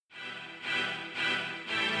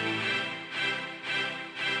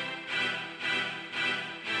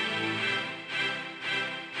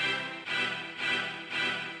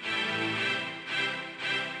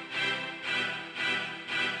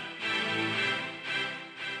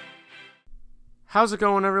How's it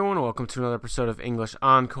going, everyone? Welcome to another episode of English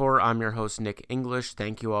Encore. I'm your host, Nick English.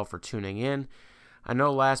 Thank you all for tuning in. I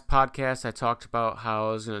know last podcast I talked about how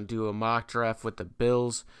I was going to do a mock draft with the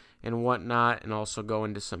Bills and whatnot, and also go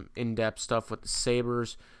into some in-depth stuff with the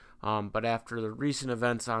Sabres. But after the recent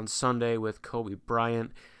events on Sunday with Kobe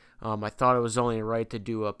Bryant, I thought it was only right to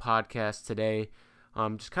do a podcast today,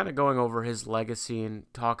 just kind of going over his legacy and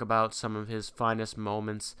talk about some of his finest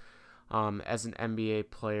moments as an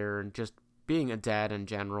NBA player and just being a dad in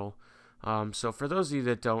general. So for those of you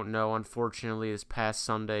that don't know, unfortunately, this past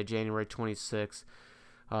Sunday, January 26th,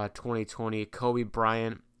 2020, Kobe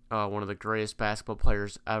Bryant, one of the greatest basketball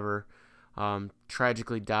players ever,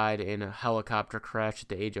 tragically died in a helicopter crash at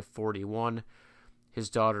the age of 41. His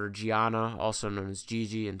daughter Gianna, also known as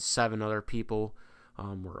Gigi, and 7 other people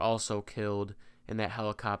were also killed in that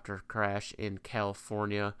helicopter crash in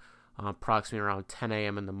California, approximately around 10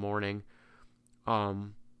 a.m. in the morning.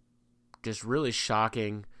 Just really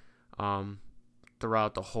shocking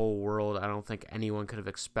throughout the whole world. I don't think anyone could have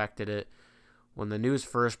expected it. When the news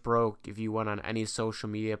first broke, if you went on any social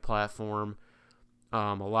media platform,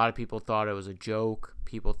 a lot of people thought it was a joke.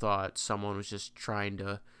 People thought someone was just trying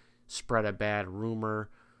to spread a bad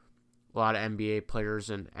rumor. A lot of NBA players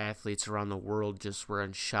and athletes around the world just were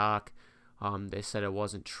in shock. They said it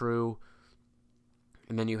wasn't true.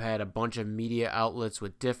 And then you had a bunch of media outlets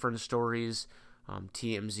with different stories.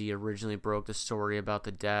 TMZ originally broke the story about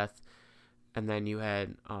the death, and then you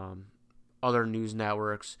had other news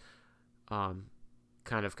networks kind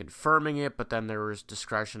of confirming it, but then there was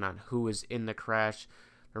discussion on who was in the crash.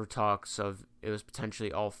 There were talks of it was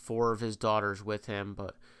potentially all 4 of his daughters with him,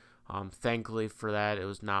 but thankfully for that, it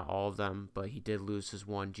was not all of them, but he did lose his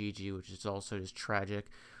one, Gigi, which is also just tragic,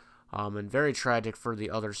 and very tragic for the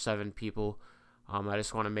other 7 people. I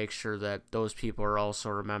just want to make sure that those people are also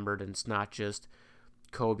remembered, and it's not just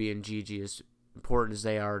Kobe and Gigi, as important as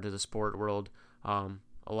they are to the sport world. A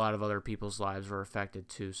lot of other people's lives were affected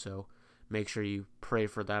too, so make sure you pray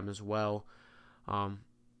for them as well.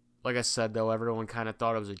 Like I said, though, everyone kind of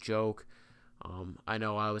thought it was a joke. I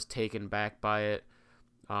know I was taken back by it.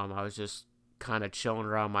 I was just kind of chilling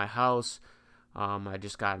around my house. I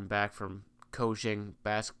just gotten back from coaching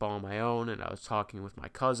basketball on my own, and I was talking with my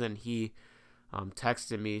cousin. He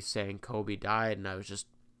texted me saying Kobe died, and I was just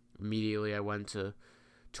immediately I went to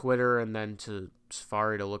Twitter and then to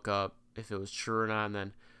Safari to look up if it was true or not, and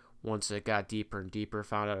then once it got deeper and deeper,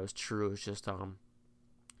 found out it was true. It was just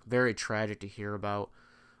very tragic to hear about.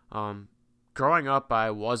 Growing up,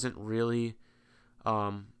 I wasn't really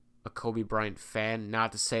a Kobe Bryant fan.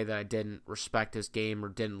 Not to say that I didn't respect his game or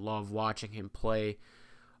didn't love watching him play.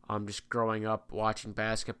 Just growing up watching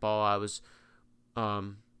basketball, I was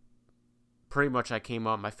pretty much I came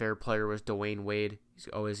up, my favorite player was Dwayne Wade. He's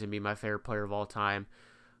always going to be my favorite player of all time.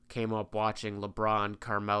 Came up watching LeBron,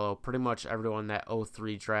 Carmelo, pretty much everyone in that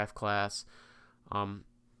 03 draft class.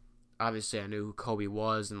 Obviously, I knew who Kobe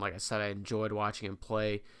was, and like I said, I enjoyed watching him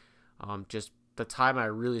play. Just the time I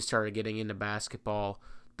really started getting into basketball,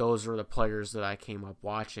 those were the players that I came up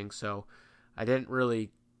watching. So I didn't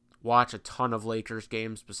really watch a ton of Lakers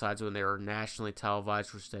games besides when they were nationally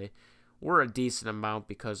televised, which they were a decent amount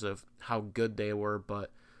because of how good they were,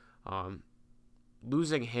 but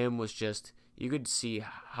losing him was just, you could see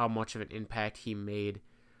how much of an impact he made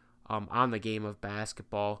on the game of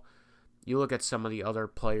basketball. You look at some of the other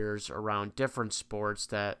players around different sports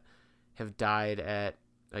that have died at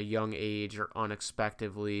a young age or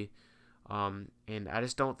unexpectedly, and I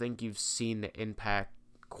just don't think you've seen the impact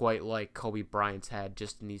quite like Kobe Bryant's had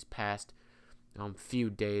just in these past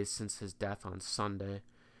few days since his death on Sunday.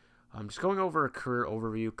 Just going over a career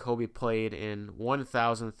overview, Kobe played in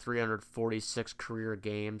 1,346 career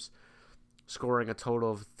games, scoring a total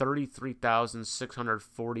of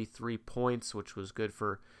 33,643 points, which was good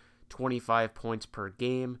for 25 points per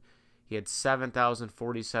game. He had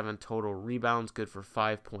 7,047 total rebounds, good for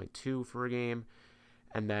 5.2 for a game,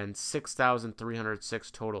 and then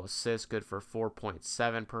 6,306 total assists, good for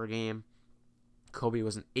 4.7 per game. Kobe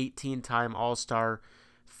was an 18-time All-Star,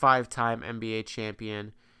 5-time NBA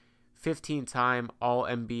champion, 15-time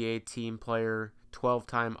All-NBA team player,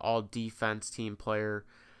 12-time All-Defense team player,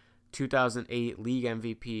 2008 League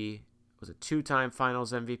MVP, was a 2-time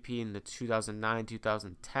Finals MVP in the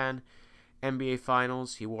 2009-2010 NBA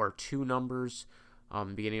Finals. He wore 2 numbers.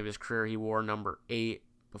 Beginning of his career, he wore number 8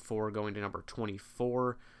 before going to number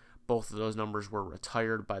 24. Both of those numbers were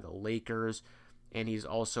retired by the Lakers. And he's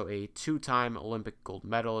also a 2-time Olympic gold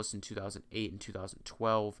medalist in 2008 and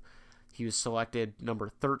 2012. He was selected number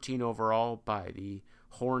 13 overall by the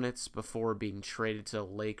Hornets before being traded to the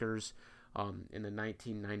Lakers in the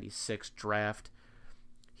 1996 draft.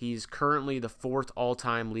 He's currently the fourth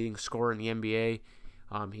all-time leading scorer in the NBA.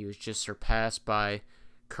 He was just surpassed by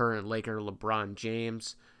current Laker LeBron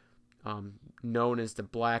James. Known as the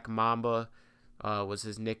Black Mamba was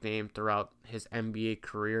his nickname throughout his NBA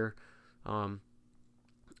career. And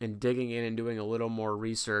digging in and doing a little more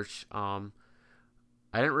research, I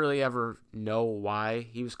didn't really ever know why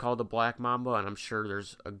he was called the Black Mamba, and I'm sure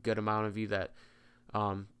there's a good amount of you that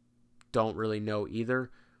don't really know either.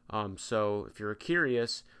 So if you're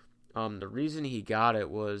curious, the reason he got it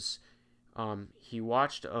was he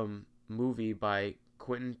watched a movie by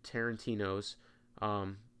Quentin Tarantino's.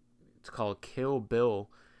 It's called Kill Bill,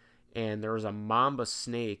 and there was a mamba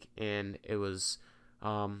snake, and it was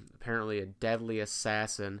apparently a deadly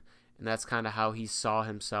assassin, and that's kind of how he saw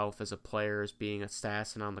himself as a player, as being an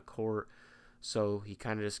assassin on the court. So he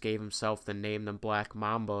kind of just gave himself the name the Black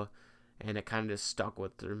Mamba, and it kind of just stuck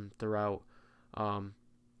with him throughout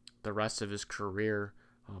the rest of his career,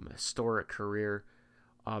 historic career.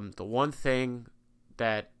 The one thing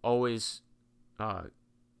that always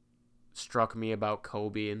struck me about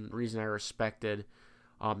Kobe, and the reason I respected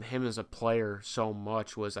him as a player so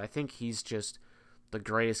much, was I think he's just the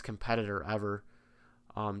greatest competitor ever.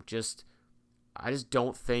 I just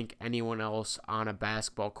don't think anyone else on a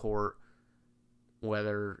basketball court,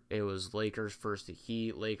 whether it was Lakers versus the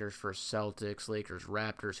Heat, Lakers versus Celtics, Lakers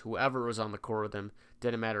Raptors, whoever was on the court with them,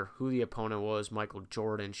 didn't matter who the opponent was, Michael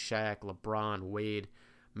Jordan, Shaq, LeBron, Wade,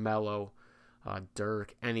 Melo,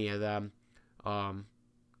 Dirk, any of them.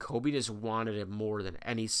 Kobe just wanted it more than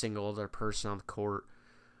any single other person on the court.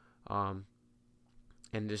 And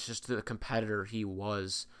it's just the competitor he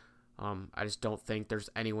was. I just don't think there's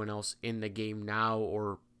anyone else in the game now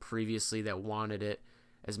or previously that wanted it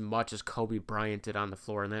as much as Kobe Bryant did on the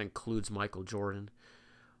floor, and that includes Michael Jordan.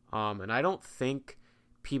 And I don't think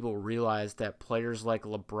people realize that players like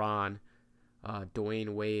LeBron, Dwayne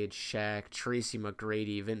Wade, Shaq, Tracy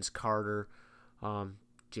McGrady, Vince Carter,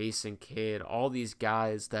 Jason Kidd, all these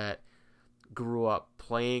guys that grew up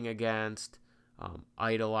playing against,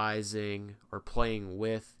 idolizing, or playing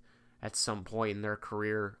with at some point in their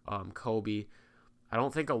career, Kobe. I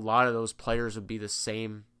don't think a lot of those players would be the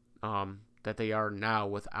same that they are now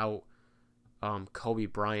without Kobe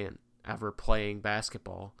Bryant ever playing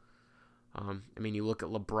basketball. You look at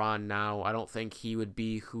LeBron now, I don't think he would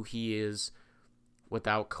be who he is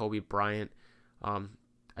without Kobe Bryant.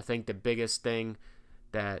 I think the biggest thing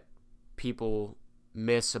that people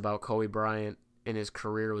miss about Kobe Bryant in his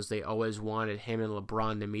career was they always wanted him and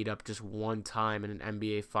LeBron to meet up just one time in an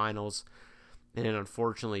NBA Finals, and it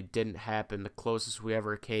unfortunately didn't happen. The closest we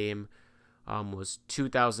ever came was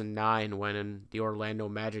 2009 when the Orlando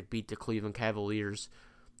Magic beat the Cleveland Cavaliers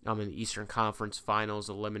in the Eastern Conference Finals,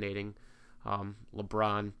 eliminating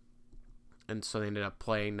LeBron, and so they ended up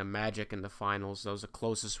playing the Magic in the finals. That was the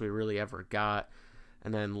closest we really ever got.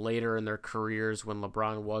 And then later in their careers, when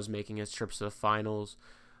LeBron was making his trips to the finals,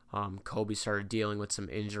 Kobe started dealing with some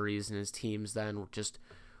injuries, and his teams then just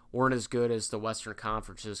weren't as good as the Western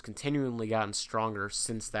Conference. Has continually gotten stronger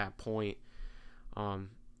since that point. And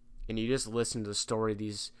you just listen to the story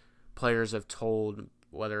these players have told,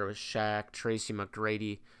 whether it was Shaq, Tracy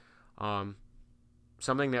McGrady.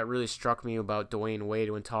 Something that really struck me about Dwayne Wade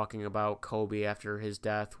when talking about Kobe after his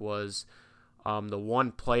death was the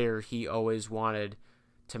one player he always wanted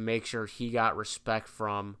to make sure he got respect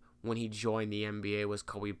from when he joined the NBA was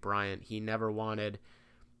Kobe Bryant. He never wanted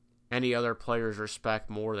any other player's respect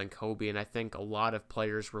more than Kobe, and I think a lot of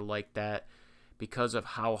players were like that because of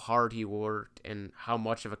how hard he worked and how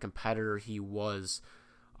much of a competitor he was.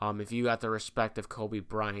 If you got the respect of Kobe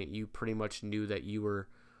Bryant, you pretty much knew that you were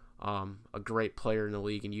a great player in the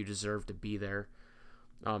league and you deserved to be there.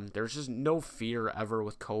 There's just no fear ever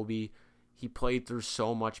with Kobe. He played through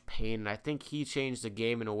so much pain, and I think he changed the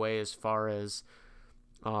game in a way as far as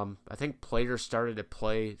I think players started to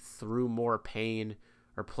play through more pain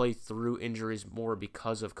or play through injuries more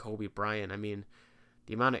because of Kobe Bryant.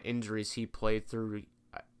 The amount of injuries he played through,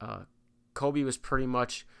 Kobe was pretty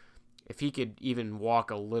much, if he could even walk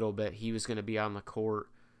a little bit, he was going to be on the court.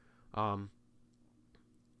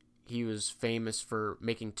 He was famous for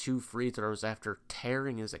making 2 free throws after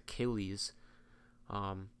tearing his Achilles.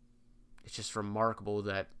 It's just remarkable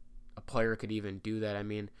that a player could even do that.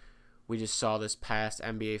 We just saw this past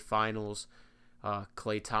NBA Finals,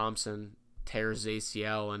 Klay Thompson tears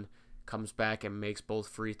ACL and comes back and makes both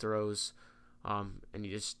free throws. And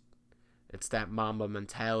it's that Mamba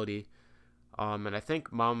mentality. And I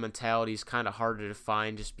think Mamba mentality is kind of hard to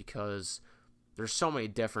define just because there's so many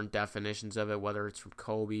different definitions of it, whether it's from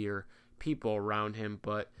Kobe or people around him.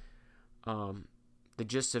 But the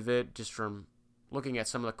gist of it, just from looking at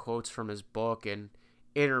some of the quotes from his book and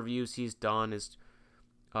interviews he's done, is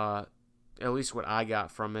at least what I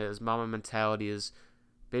got from it, is Mamba mentality is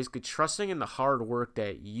basically trusting in the hard work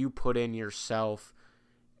that you put in yourself,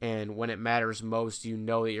 and when it matters most, you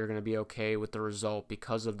know that you're going to be okay with the result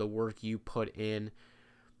because of the work you put in.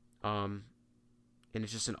 And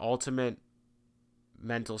it's just an ultimate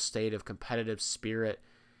mental state of competitive spirit,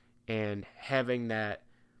 and having that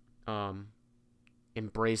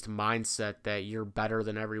embraced mindset that you're better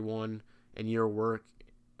than everyone, and your work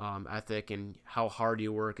ethic and how hard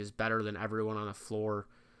you work is better than everyone on the floor.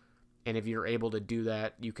 And if you're able to do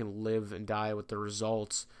that, you can live and die with the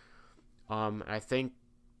results. I think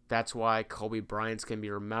that's why Kobe Bryant's can be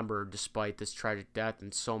remembered despite this tragic death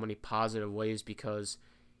in so many positive ways, because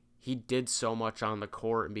he did so much on the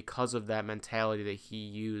court, and because of that mentality that he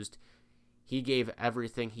used, he gave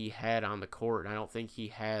everything he had on the court. And I don't think he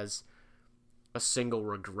has a single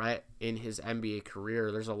regret in his NBA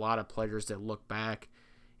career. There's a lot of players that look back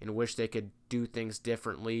and wish they could do things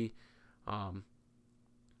differently,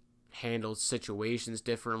 handle situations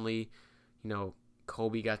differently.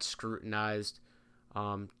 Kobe got scrutinized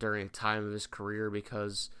during a time of his career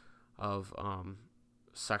because of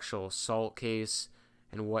sexual assault case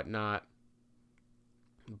and whatnot,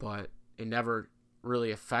 but it never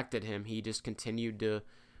really affected him. He just continued to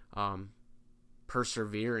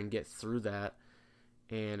persevere and get through that,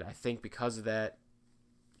 and I think because of that,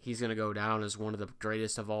 he's going to go down as one of the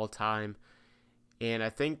greatest of all time. And I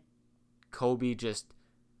think Kobe, just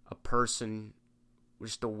a person,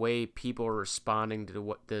 just the way people are responding to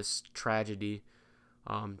what this tragedy,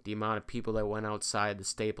 the amount of people that went outside the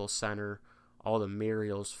Staples Center, all the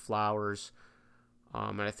murals, flowers,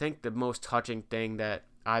 and I think the most touching thing that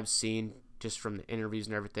I've seen just from the interviews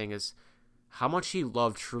and everything is how much he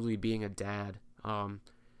loved truly being a dad.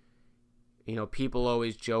 People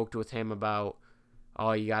always joked with him about,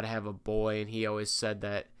 oh, you got to have a boy, and he always said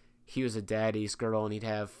that he was a daddy's girl, and he'd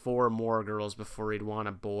have 4 more girls before he'd want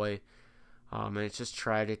a boy. And it's just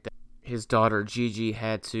tragic that his daughter Gigi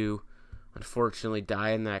had to unfortunately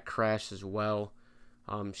die in that crash as well.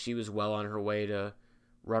 She was well on her way to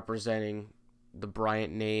representing the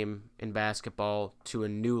Bryant name in basketball to a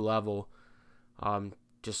new level.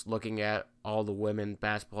 Just looking at all the women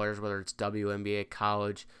basketball players, whether it's WNBA,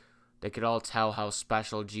 college, they could all tell how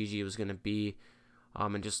special Gigi was going to be.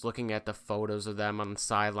 And just looking at the photos of them on the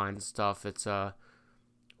sidelines and stuff, it's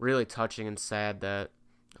really touching and sad that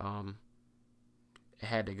it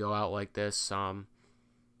had to go out like this.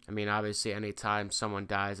 Obviously, anytime someone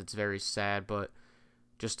dies, it's very sad, but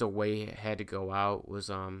just the way it had to go out was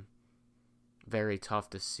very tough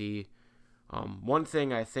to see. One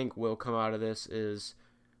thing I think will come out of this is,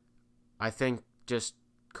 I think just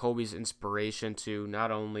Kobe's inspiration to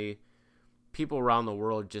not only people around the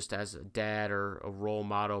world just as a dad or a role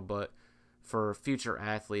model, but for future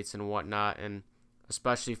athletes and whatnot, and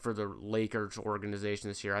especially for the Lakers organization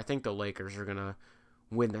this year. I think the Lakers are going to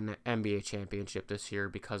win the NBA championship this year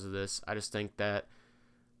because of this. I just think that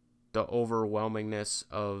the overwhelmingness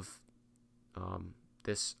of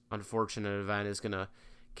this unfortunate event is going to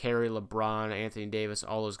carry LeBron, Anthony Davis,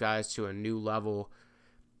 all those guys to a new level.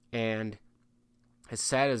 And as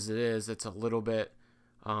sad as it is, it's a little bit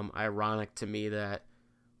ironic to me that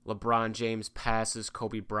LeBron James passes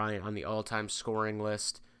Kobe Bryant on the all-time scoring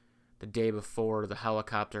list the day before the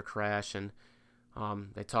helicopter crash, and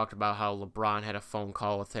they talked about how LeBron had a phone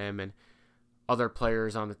call with him, and other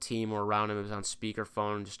players on the team were around him. He was on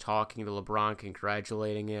speakerphone just talking to LeBron,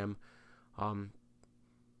 congratulating him.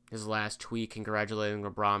 His last tweet congratulating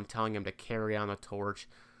LeBron, telling him to carry on the torch.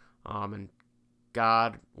 And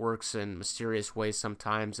God works in mysterious ways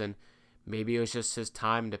sometimes, and maybe it was just his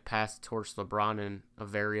time to pass the torch to LeBron in a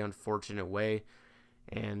very unfortunate way.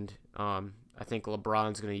 And I think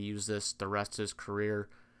LeBron's going to use this the rest of his career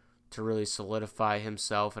to really solidify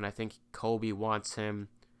himself. And I think Kobe wants him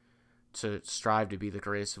to strive to be the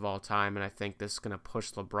greatest of all time. And I think this is going to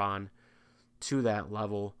push LeBron to that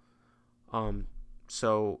level.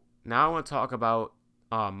 So now I want to talk about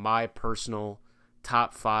my personal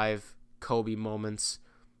top 5 Kobe moments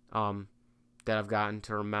that I've gotten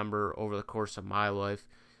to remember over the course of my life.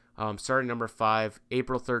 Starting number 5,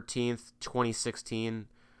 April 13th, 2016.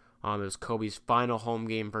 It was Kobe's final home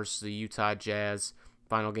game versus the Utah Jazz,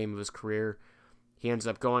 final game of his career. He ends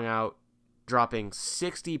up going out, dropping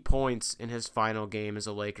 60 points in his final game as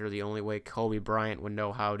a Laker, the only way Kobe Bryant would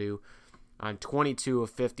know how to, on 22 of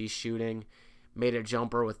 50 shooting. Made a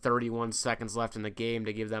jumper with 31 seconds left in the game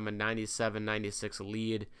to give them a 97-96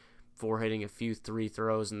 lead, before hitting a few free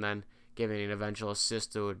throws and then giving an eventual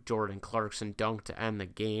assist to a Jordan Clarkson dunk to end the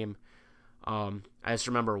game. I just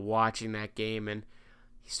remember watching that game, and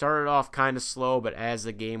he started off kind of slow, but as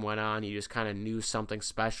the game went on, you just kind of knew something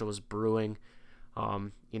special was brewing.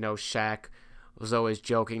 Shaq was always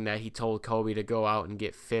joking that he told Kobe to go out and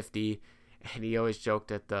get 50, and he always joked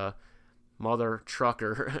that the mother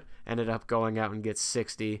trucker ended up going out and get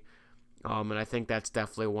 60. And I think that's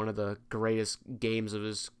definitely one of the greatest games of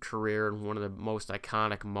his career and one of the most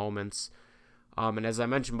iconic moments. And as I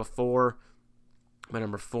mentioned before, my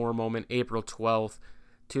number 4 moment, April 12th,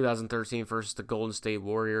 2013 versus the Golden State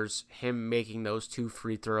Warriors. Him making those 2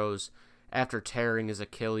 free throws after tearing his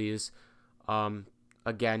Achilles.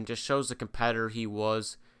 Again, just shows the competitor he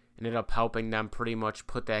was. Ended up helping them pretty much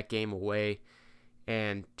put that game away.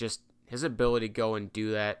 And just his ability to go and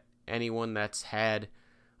do that. Anyone that's had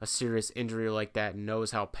a serious injury like that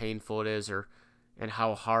knows how painful it is and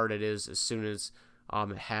how hard it is as soon as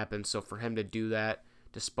it happens. So for him to do that,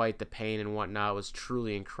 despite the pain and whatnot, was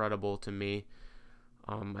truly incredible to me.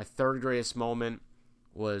 My 3rd greatest moment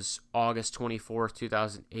was August 24th,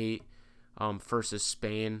 2008 versus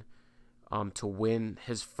Spain to win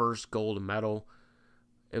his first gold medal.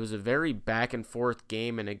 It was a very back and forth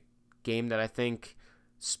game, and a game that I think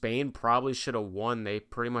Spain probably should have won. They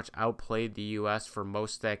pretty much outplayed the U.S. for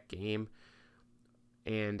most of that game,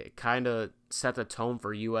 and it kind of set the tone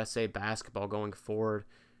for USA basketball going forward.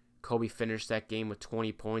 Kobe finished that game with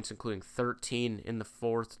 20 points, including 13 in the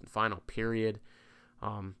 4th and final period.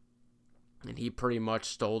 And he pretty much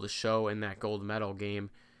stole the show in that gold medal game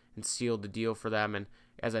and sealed the deal for them. And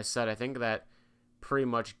as I said, I think that pretty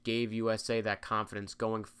much gave USA that confidence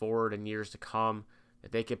going forward in years to come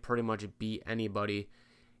that they could pretty much beat anybody.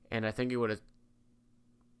 And I think it would have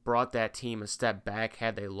brought that team a step back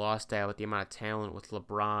had they lost that with the amount of talent with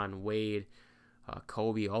LeBron, Wade,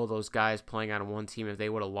 Kobe, all those guys playing on one team. If they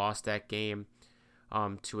would have lost that game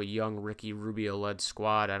to a young Ricky Rubio-led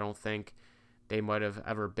squad, I don't think they might have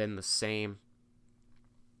ever been the same.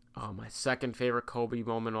 My 2nd favorite Kobe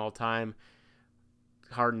moment of all time.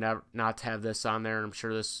 Hard not to have this on there, and I'm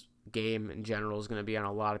sure this game in general is going to be on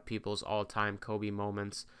a lot of people's all-time Kobe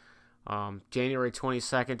moments. January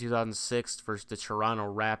 22nd, 2006 versus the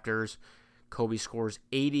Toronto Raptors. Kobe scores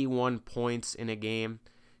 81 points in a game,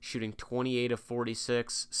 shooting 28 of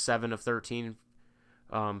 46, 7 of 13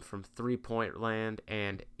 from three-point land,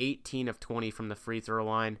 and 18 of 20 from the free throw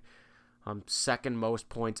line. 2nd most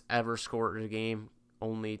points ever scored in a game,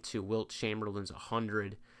 only to Wilt Chamberlain's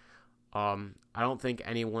 100. I don't think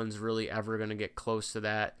anyone's really ever going to get close to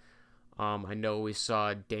that. I know we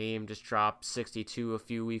saw Dame just drop 62 a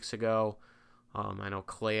few weeks ago. I know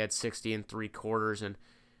Clay had 60 in 3 quarters, and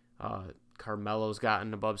Carmelo's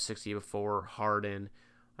gotten above 60 before, Harden.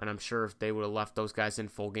 And I'm sure if they would have left those guys in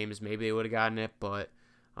full games, maybe they would have gotten it. But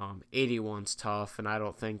 81's tough, and I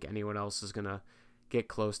don't think anyone else is going to get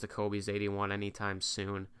close to Kobe's 81 anytime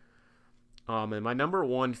soon. And my number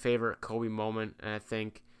 1 favorite Kobe moment, and I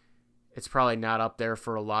think it's probably not up there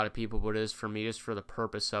for a lot of people, but it is for me just for the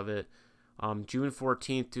purpose of it. June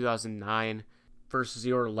 14th, 2009 versus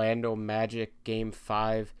the Orlando Magic, Game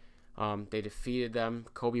 5. They defeated them.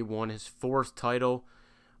 Kobe won his 4th title.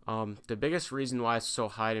 The biggest reason why it's so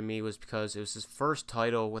high to me was because it was his first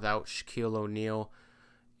title without Shaquille O'Neal,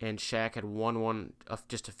 and Shaq had won one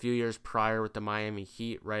just a few years prior with the Miami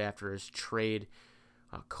Heat right after his trade.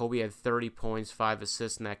 Kobe had 30 points, 5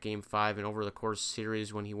 assists in that Game 5, and over the course of the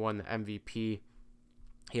series when he won the MVP,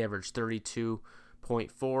 he averaged 32.4,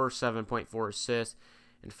 7.4 assists,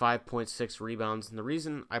 and 5.6 rebounds. And the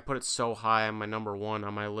reason I put it so high on my number 1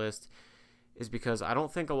 on my list is because I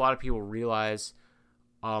don't think a lot of people realize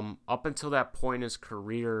up until that point in his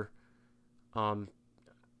career,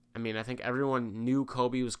 I think everyone knew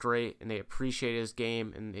Kobe was great and they appreciated his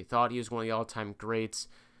game and they thought he was one of the all-time greats,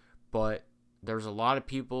 but there's a lot of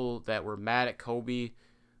people that were mad at Kobe,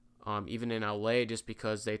 even in LA, just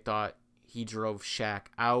because they thought he drove Shaq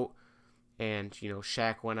out. And,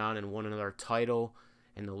 Shaq went on and won another title,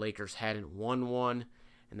 and the Lakers hadn't won one,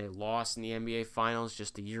 and they lost in the NBA Finals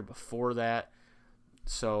just the year before that.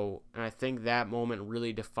 So, and I think that moment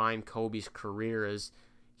really defined Kobe's career as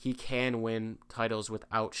he can win titles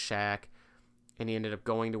without Shaq, and he ended up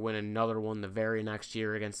going to win another one the very next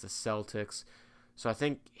year against the Celtics. So I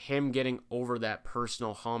think him getting over that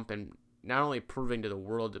personal hump and not only proving to the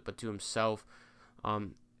world but to himself,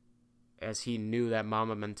 as he knew that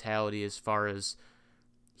Mamba mentality, as far as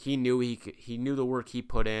he knew he knew the work he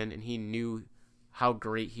put in and he knew how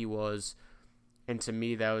great he was. And to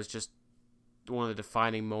me, that was just one of the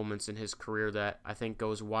defining moments in his career that I think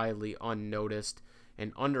goes widely unnoticed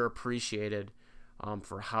and underappreciated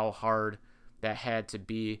for how hard that had to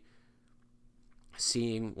be,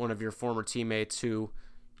 seeing one of your former teammates who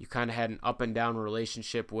you kind of had an up and down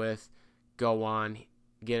relationship with go on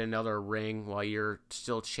get another ring while you're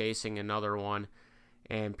still chasing another one,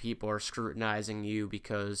 and people are scrutinizing you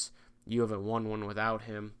because you haven't won one without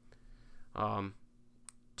him.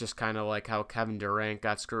 Just kind of like how Kevin Durant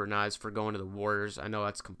got scrutinized for going to the Warriors. I know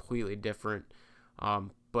that's completely different,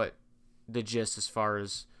 but the gist as far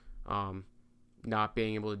as not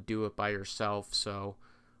being able to do it by yourself. So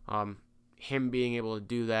him being able to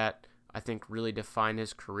do that, I think, really defined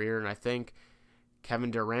his career, and I think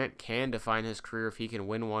Kevin Durant can define his career if he can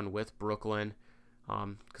win one with Brooklyn,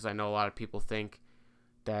 because I know a lot of people think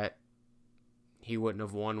that he wouldn't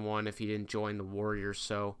have won one if he didn't join the Warriors.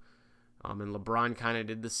 So, and LeBron kind of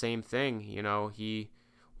did the same thing. You know, he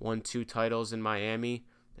won 2 titles in Miami,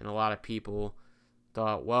 and a lot of people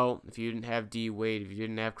thought, well, if you didn't have D Wade, if you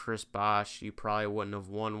didn't have Chris Bosh, you probably wouldn't have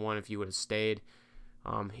won one if you would have stayed.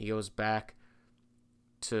 He goes back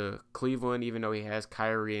to Cleveland, even though he has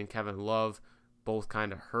Kyrie and Kevin Love, both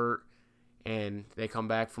kind of hurt, and they come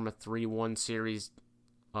back from a 3-1 series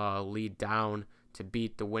lead down to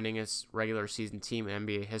beat the winningest regular season team in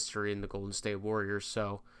NBA history in the Golden State Warriors.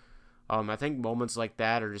 So I think moments like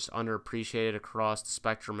that are just underappreciated across the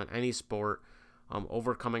spectrum in any sport.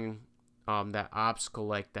 Overcoming that obstacle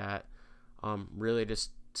like that really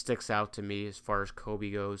just sticks out to me as far as Kobe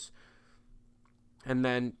goes. And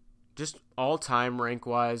then just all-time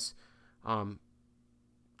rank-wise,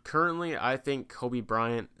 currently I think Kobe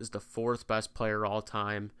Bryant is the 4th best player all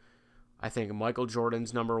time. I think Michael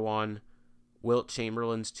Jordan's number 1, Wilt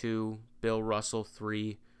Chamberlain's 2, Bill Russell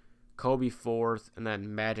 3, Kobe 4th, and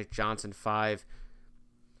then Magic Johnson 5.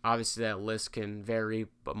 Obviously that list can vary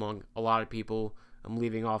among a lot of people. I'm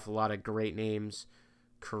leaving off a lot of great names: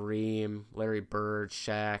 Kareem, Larry Bird,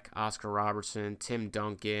 Shaq, Oscar Robertson, Tim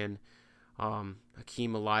Duncan,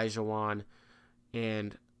 Hakeem Olajuwon,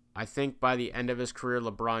 and I think by the end of his career,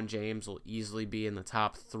 LeBron James will easily be in the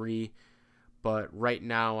top 3, but right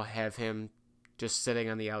now I have him just sitting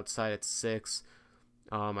on the outside at 6.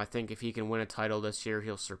 I think if he can win a title this year,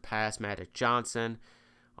 he'll surpass Magic Johnson,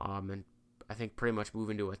 and I think pretty much move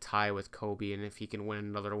into a tie with Kobe, and if he can win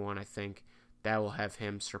another one, I think that will have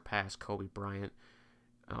him surpass Kobe Bryant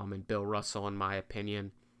and Bill Russell, in my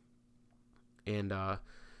opinion. And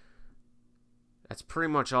that's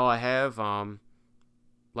pretty much all I have.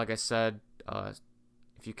 Like I said,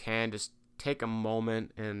 if you can, just take a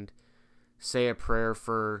moment and say a prayer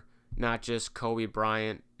for not just Kobe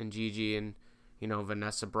Bryant and Gigi and,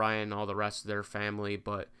 Vanessa Bryant and all the rest of their family,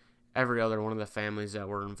 but every other one of the families that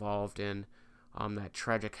were involved in that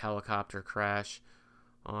tragic helicopter crash.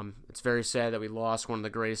 It's very sad that we lost one of the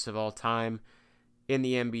greatest of all time in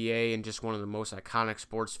the NBA and just one of the most iconic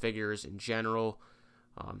sports figures in general.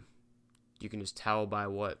 You can just tell by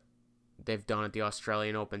what they've done at the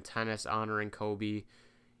Australian Open tennis honoring Kobe.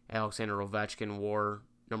 Alexander Ovechkin wore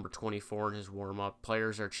number 24 in his warm-up.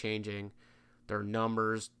 Players are changing their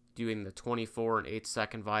numbers, doing the 24 and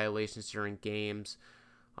 8-second violations during games.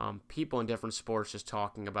 People in different sports just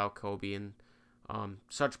talking about Kobe in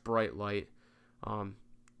such bright light.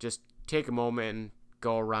 Just take a moment and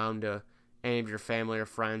go around to any of your family or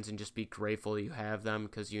friends and just be grateful that you have them,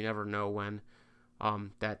 because you never know when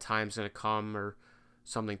that time's going to come or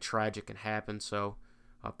something tragic can happen. So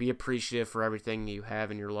be appreciative for everything you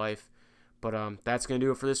have in your life. But that's going to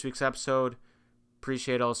do it for this week's episode.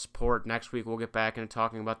 Appreciate all the support. Next week we'll get back into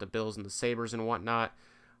talking about the Bills and the Sabres and whatnot.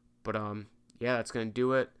 But yeah, that's going to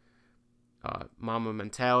do it. Mamba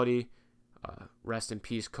mentality. Rest in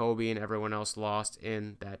peace, Kobe, and everyone else lost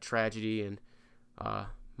in that tragedy. And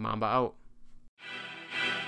Mamba out.